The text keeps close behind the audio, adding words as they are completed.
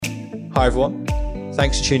Hi everyone,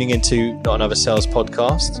 thanks for tuning into Not Another Sales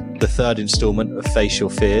Podcast, the third instalment of Face Your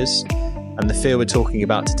Fears. And the fear we're talking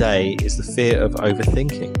about today is the fear of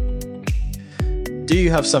overthinking. Do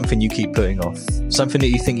you have something you keep putting off? Something that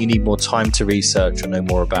you think you need more time to research or know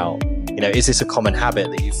more about? Is this a common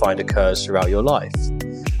habit that you find occurs throughout your life?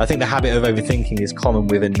 I think the habit of overthinking is common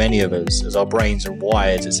within many of us, as our brains are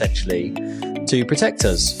wired essentially to protect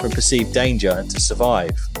us from perceived danger and to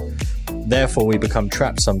survive. Therefore, we become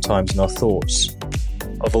trapped sometimes in our thoughts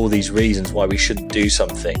of all these reasons why we shouldn't do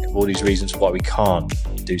something, of all these reasons why we can't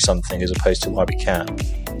do something as opposed to why we can.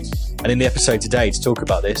 And in the episode today, to talk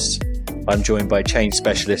about this, I'm joined by change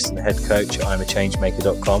specialist and head coach at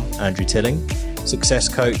imachangemaker.com, Andrew Tilling, success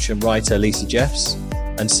coach and writer Lisa Jeffs,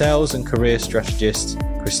 and sales and career strategist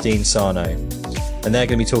Christine Sarno. And they're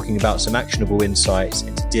going to be talking about some actionable insights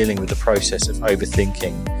into dealing with the process of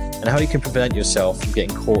overthinking and how you can prevent yourself from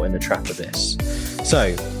getting caught in the trap of this.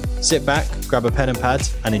 So sit back, grab a pen and pad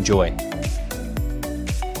and enjoy.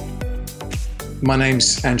 My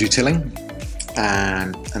name's Andrew Tilling,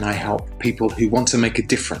 and I help people who want to make a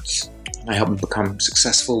difference. I help them become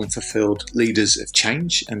successful and fulfilled leaders of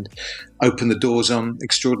change and open the doors on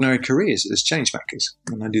extraordinary careers as change makers.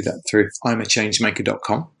 And I do that through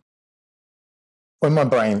imachangemaker.com. When my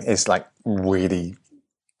brain is really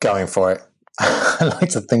going for it, I like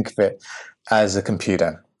to think of it as a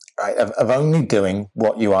computer, right? Of only doing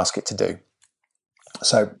what you ask it to do.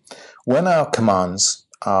 So when our commands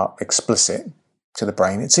are explicit to the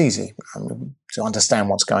brain, it's easy to understand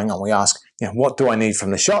what's going on. We ask, what do I need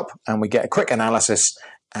from the shop? And we get a quick analysis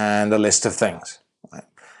and a list of things. Right?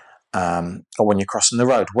 Or when you're crossing the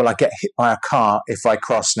road, will I get hit by a car if I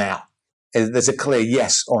cross now? There's a clear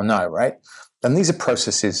yes or no, right? And these are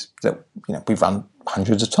processes that we've run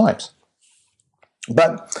hundreds of times.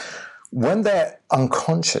 But when they're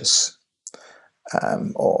unconscious,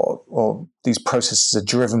 or these processes are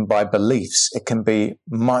driven by beliefs, it can be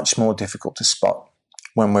much more difficult to spot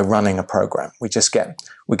when we're running a program. We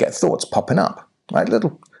get thoughts popping up, right?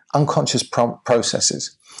 Little unconscious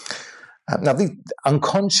processes. Now, these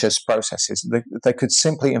unconscious processes, they could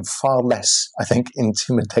simply and far less, I think,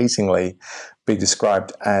 intimidatingly be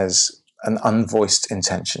described as an unvoiced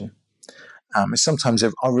intention. It's sometimes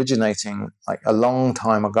originating a long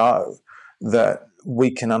time ago that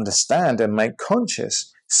we can understand and make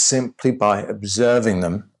conscious simply by observing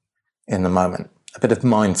them in the moment. A bit of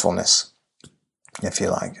mindfulness, if you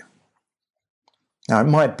like. Now, it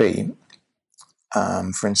might be,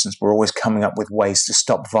 for instance, we're always coming up with ways to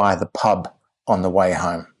stop via the pub on the way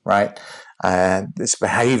home, right? This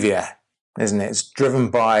behavior, isn't it? It's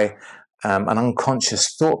driven by an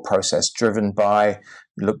unconscious thought process, driven by,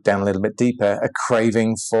 look down a little bit deeper, a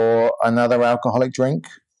craving for another alcoholic drink,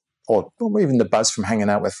 or even the buzz from hanging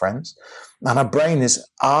out with friends. And our brain is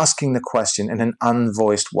asking the question in an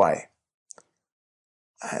unvoiced way.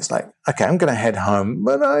 It's like, okay, I'm going to head home,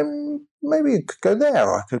 but maybe I could go there,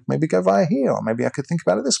 or I could maybe go via here, or maybe I could think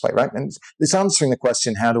about it this way, right? And it's answering the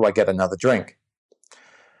question, how do I get another drink?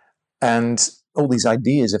 And all these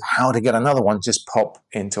ideas of how to get another one just pop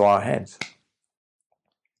into our heads.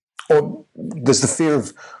 Or there's the fear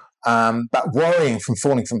of that worrying from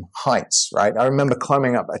falling from heights, right? I remember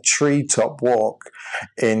climbing up a treetop walk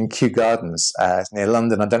in Kew Gardens near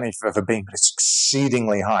London. I don't know if you've ever been, but it's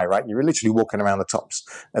exceedingly high, right? You're literally walking around the tops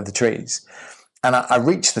of the trees. And I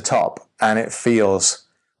reached the top, and it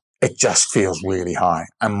just feels really high.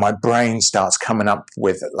 And my brain starts coming up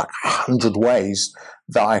with 100 ways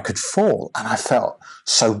that I could fall. And I felt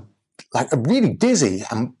so really dizzy.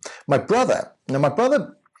 And my brother,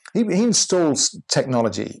 he installs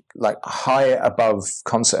technology high above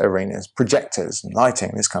concert arenas, projectors and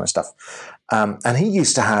lighting, this kind of stuff. And he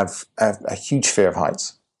used to have a huge fear of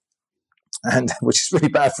heights, and which is really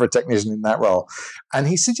bad for a technician in that role. And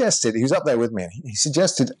he was up there with me, and he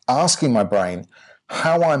suggested asking my brain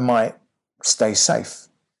how I might stay safe.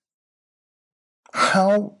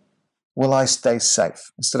 How will I stay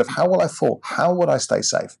safe? Instead of how will I fall, how would I stay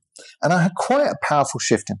safe? And I had quite a powerful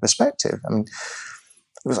shift in perspective. I mean,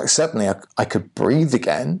 it was certainly I could breathe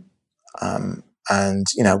again. And,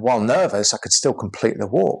 while nervous, I could still complete the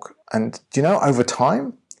walk. And, over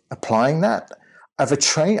time, applying that, I've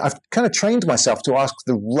kind of trained myself to ask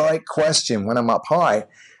the right question when I'm up high.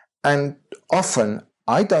 And often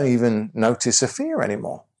I don't even notice a fear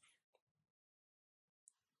anymore.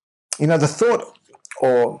 The thought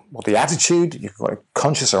or the attitude, you can call it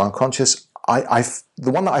conscious or unconscious,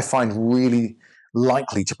 the one that I find really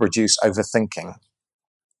likely to produce overthinking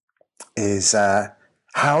is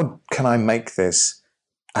how can I make this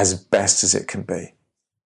as best as it can be?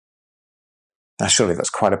 Now, surely that's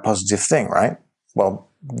quite a positive thing, right? Well,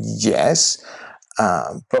 Yes.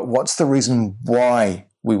 But what's the reason why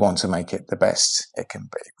we want to make it the best it can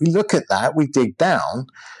be? We look at that, we dig down,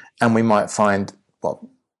 and we might find, well,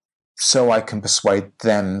 so I can persuade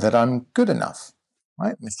them that I'm good enough,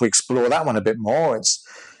 right? And if we explore that one a bit more, it's,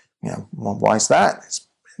 well, why is that?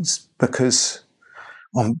 It's because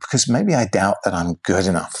maybe I doubt that I'm good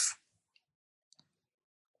enough.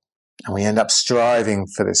 And we end up striving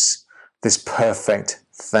for this perfect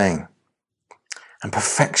thing. And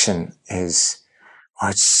perfection is,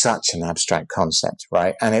 it's such an abstract concept,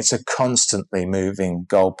 right? And it's a constantly moving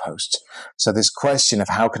goalpost. So this question of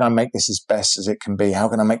how can I make this as best as it can be? How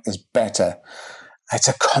can I make this better? It's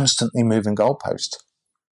a constantly moving goalpost.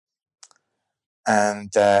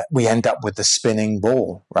 And we end up with the spinning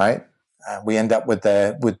ball, right? We end up with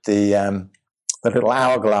the little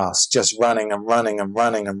hourglass just running and running and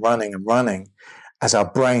running and running and running as our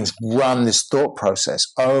brains run this thought process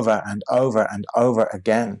over and over and over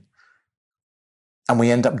again. And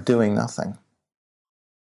we end up doing nothing.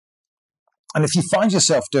 And if you find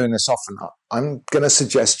yourself doing this often, I'm going to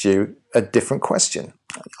suggest you a different question.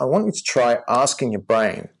 I want you to try asking your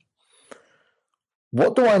brain,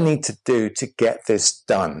 what do I need to do to get this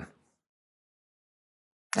done?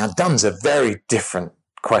 Now, done's a very different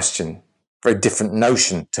question, very different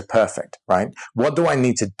notion to perfect, right? What do I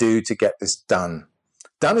need to do to get this done?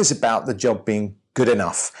 Done is about the job being good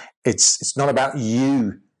enough. It's not about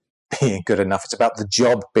you being good enough. It's about the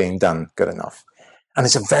job being done good enough. And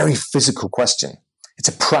it's a very physical question. It's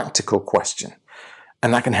a practical question.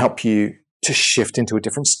 And that can help you to shift into a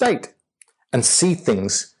different state and see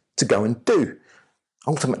things to go and do.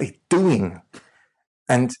 Ultimately doing,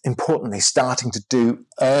 and importantly, starting to do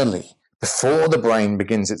early, before the brain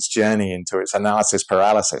begins its journey into its analysis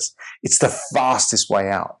paralysis. It's the fastest way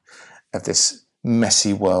out of this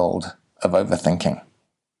messy world of overthinking.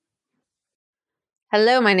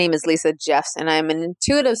 Hello, my name is Lisa Jeffs, and I'm an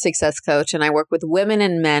intuitive success coach, and I work with women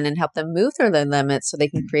and men and help them move through their limits so they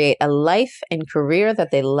can create a life and career that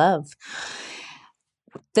they love.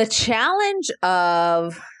 The challenge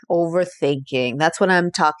of overthinking, that's what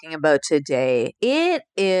I'm talking about today. It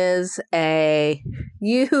is a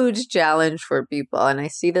huge challenge for people, and I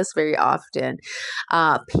see this very often.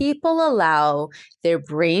 People allow their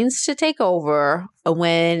brains to take over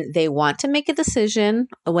when they want to make a decision,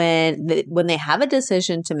 when they have a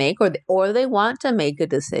decision to make, or they want to make a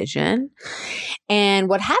decision. And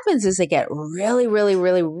what happens is they get really, really,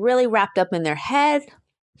 really, really wrapped up in their head.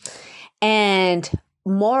 And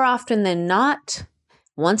more often than not,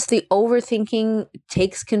 once the overthinking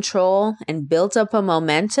takes control and builds up a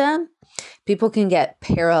momentum, people can get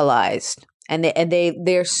paralyzed. And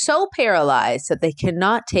they're so paralyzed that they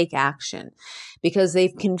cannot take action because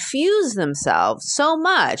they've confused themselves so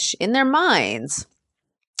much in their minds,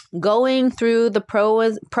 going through the pro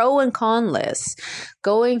and con lists,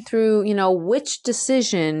 going through, which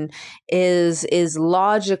decision is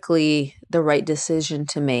logically the right decision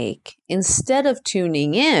to make, instead of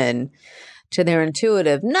tuning in to their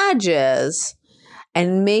intuitive nudges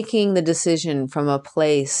and making the decision from a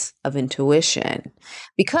place of intuition.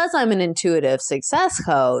 Because I'm an intuitive success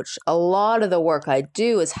coach, a lot of the work I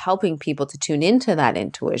do is helping people to tune into that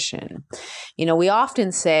intuition. We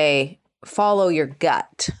often say, follow your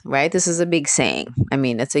gut, right? This is a big saying. I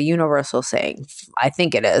mean, it's a universal saying. I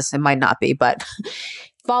think it is. It might not be, but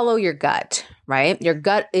follow your gut, right? Your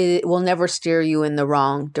gut will never steer you in the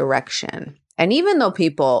wrong direction. And even though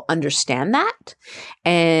people understand that,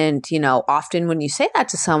 and, often when you say that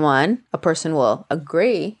to someone, a person will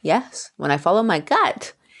agree, yes, when I follow my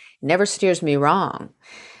gut, it never steers me wrong.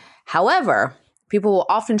 However, people will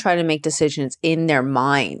often try to make decisions in their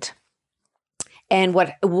mind. And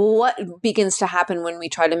what begins to happen when we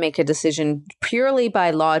try to make a decision purely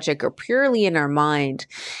by logic or purely in our mind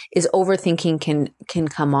is overthinking can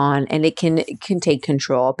come on, and it can take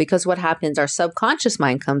control, because what happens, our subconscious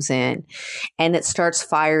mind comes in and it starts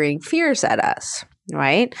firing fears at us,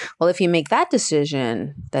 right? Well, if you make that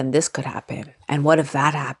decision, then this could happen. And what if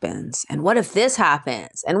that happens? And what if this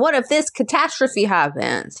happens? And what if this catastrophe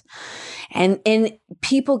happens? And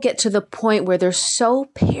people get to the point where they're so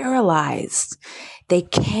paralyzed, they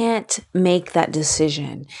can't make that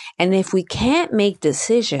decision. And if we can't make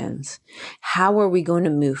decisions, how are we going to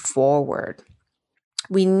move forward?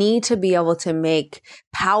 We need to be able to make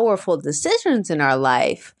powerful decisions in our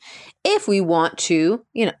life if we want to,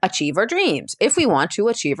 achieve our dreams, if we want to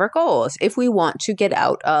achieve our goals, if we want to get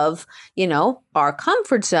out of, our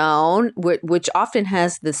comfort zone, which often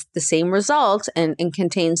has the same results and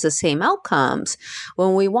contains the same outcomes.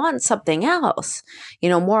 When we want something else,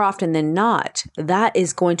 more often than not, that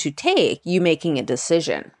is going to take you making a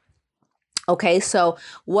decision. Okay, so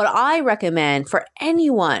what I recommend for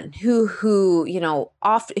anyone who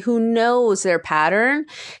knows their pattern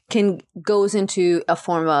goes into a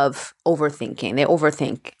form of overthinking. They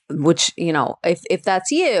overthink, which, if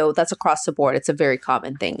that's you, that's across the board. It's a very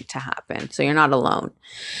common thing to happen. So you're not alone.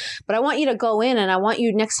 But I want you to go in, and I want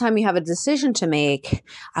you, next time you have a decision to make,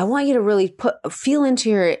 I want you to really feel into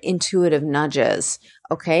your intuitive nudges.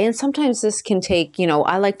 Okay, and sometimes this can take,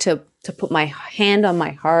 I like to put my hand on my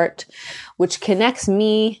heart, which connects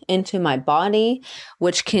me into my body,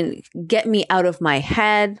 which can get me out of my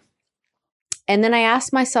head. And then I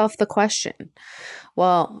ask myself the question,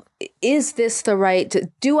 well, is this the right,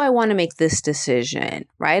 do I want to make this decision,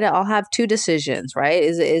 right? I'll have two decisions, right?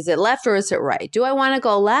 Is it left or is it right? Do I want to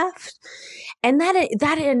go left? And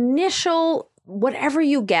that initial, whatever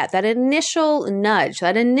you get, that initial nudge,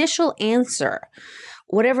 that initial answer,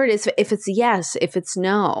 whatever it is, if it's yes, if it's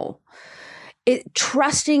no,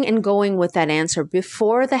 trusting and going with that answer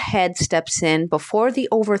before the head steps in, before the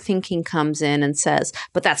overthinking comes in and says,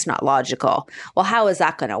 but that's not logical. Well, how is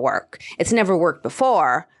that going to work? It's never worked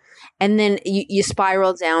before. And then you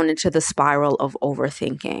spiral down into the spiral of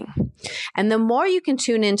overthinking. And the more you can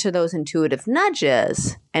tune into those intuitive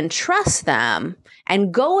nudges and trust them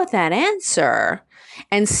and go with that answer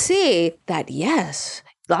and see that, yes,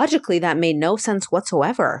 logically, that made no sense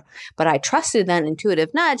whatsoever, but I trusted that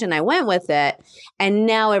intuitive nudge and I went with it. And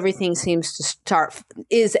now everything seems to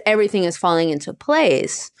everything is falling into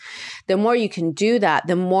place. The more you can do that,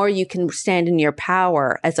 the more you can stand in your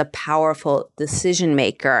power as a powerful decision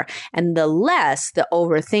maker. And the less the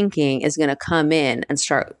overthinking is going to come in and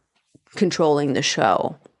start controlling the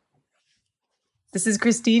show. This is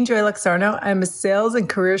Christine Joy Luxarno. I'm a sales and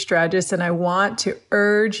career strategist, and I want to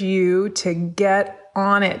urge you to get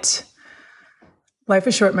on it. Life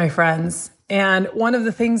is short, my friends. And one of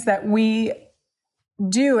the things that we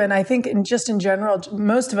do, and I think in general,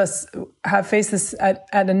 most of us have faced this at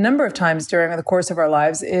a number of times during the course of our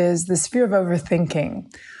lives, is this fear of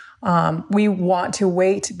overthinking. We want to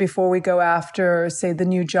wait before we go after, say, the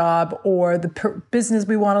new job or the business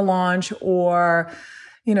we want to launch, or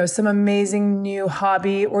some amazing new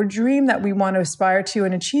hobby or dream that we want to aspire to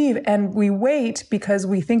and achieve. And we wait because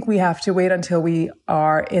we think we have to wait until we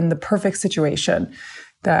are in the perfect situation,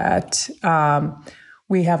 that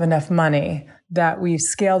we have enough money, that we've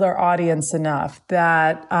scaled our audience enough,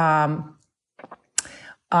 that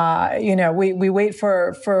we wait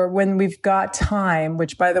for when we've got time,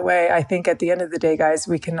 which, by the way, I think at the end of the day, guys,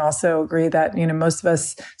 we can also agree that, most of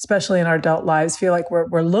us, especially in our adult lives, feel like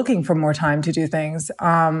we're looking for more time to do things.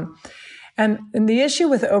 And the issue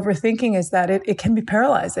with overthinking is that it can be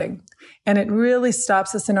paralyzing, and it really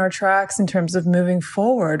stops us in our tracks in terms of moving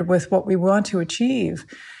forward with what we want to achieve.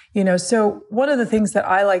 So one of the things that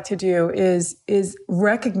I like to do is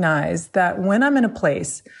recognize that when I'm in a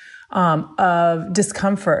place of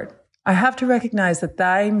discomfort, I have to recognize that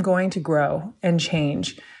I'm going to grow and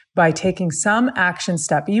change by taking some action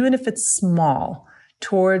step, even if it's small,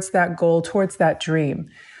 towards that goal, towards that dream.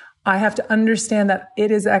 I have to understand that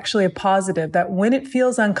it is actually a positive, that when it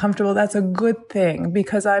feels uncomfortable, that's a good thing,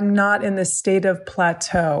 because I'm not in this state of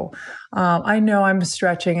plateau. I know I'm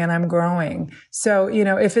stretching and I'm growing. So,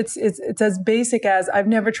 if it's as basic as I've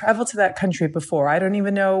never traveled to that country before, I don't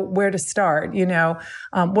even know where to start,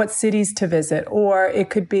 what cities to visit, or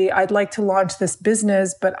it could be, I'd like to launch this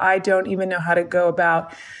business, but I don't even know how to go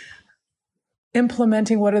about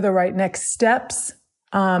implementing what are the right next steps.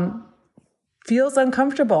 Feels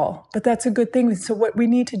uncomfortable, but that's a good thing. So what we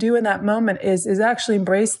need to do in that moment is actually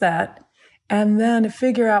embrace that, and then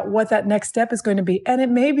figure out what that next step is going to be. And it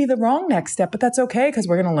may be the wrong next step, but that's okay, because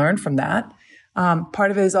we're going to learn from that.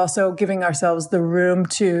 Part of it is also giving ourselves the room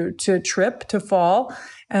to trip, to fall,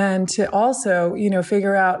 and to also,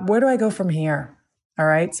 figure out, where do I go from here? All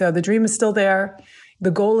right. So the dream is still there.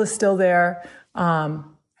 The goal is still there.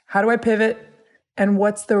 How do I pivot? And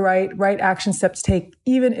what's the right action step to take,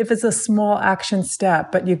 even if it's a small action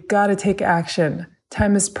step, but you've got to take action.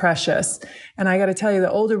 Time is precious. And I got to tell you,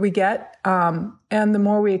 the older we get, and the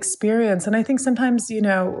more we experience, and I think sometimes,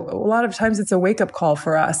 a lot of times it's a wake-up call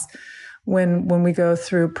for us when we go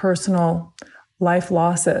through personal life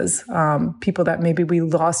losses, people that maybe we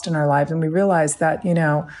lost in our lives, and we realize that,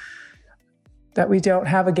 that we don't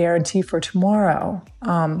have a guarantee for tomorrow.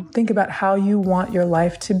 Think about how you want your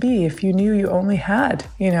life to be. If you knew you only had,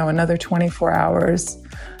 another 24 hours,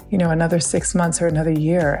 another 6 months or another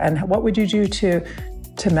year, and what would you do to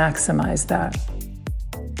maximize that?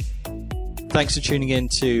 Thanks for tuning in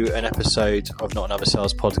to an episode of Not Another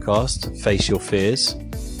Sales Podcast, Face Your Fears.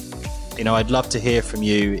 I'd love to hear from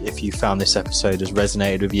you if you found this episode has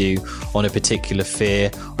resonated with you on a particular fear,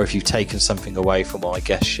 or if you've taken something away from what I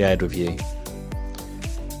guest shared with you.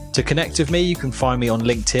 To connect with me, you can find me on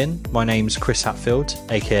LinkedIn. My name's Chris Hatfield,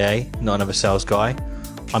 aka Not Another Sales Guy.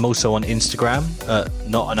 I'm also on Instagram at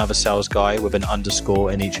Not Another Sales Guy with an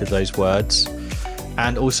underscore in each of those words,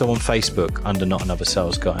 and also on Facebook under Not Another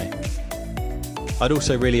Sales Guy. I'd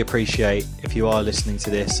also really appreciate if you are listening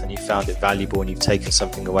to this and you found it valuable and you've taken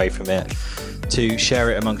something away from it, to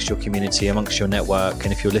share it amongst your community, amongst your network.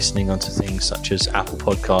 And if you're listening onto things such as Apple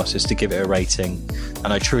Podcasts, is to give it a rating.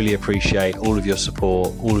 And I truly appreciate all of your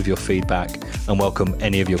support, all of your feedback, and welcome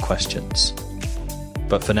any of your questions.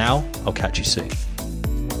 But for now, I'll catch you soon.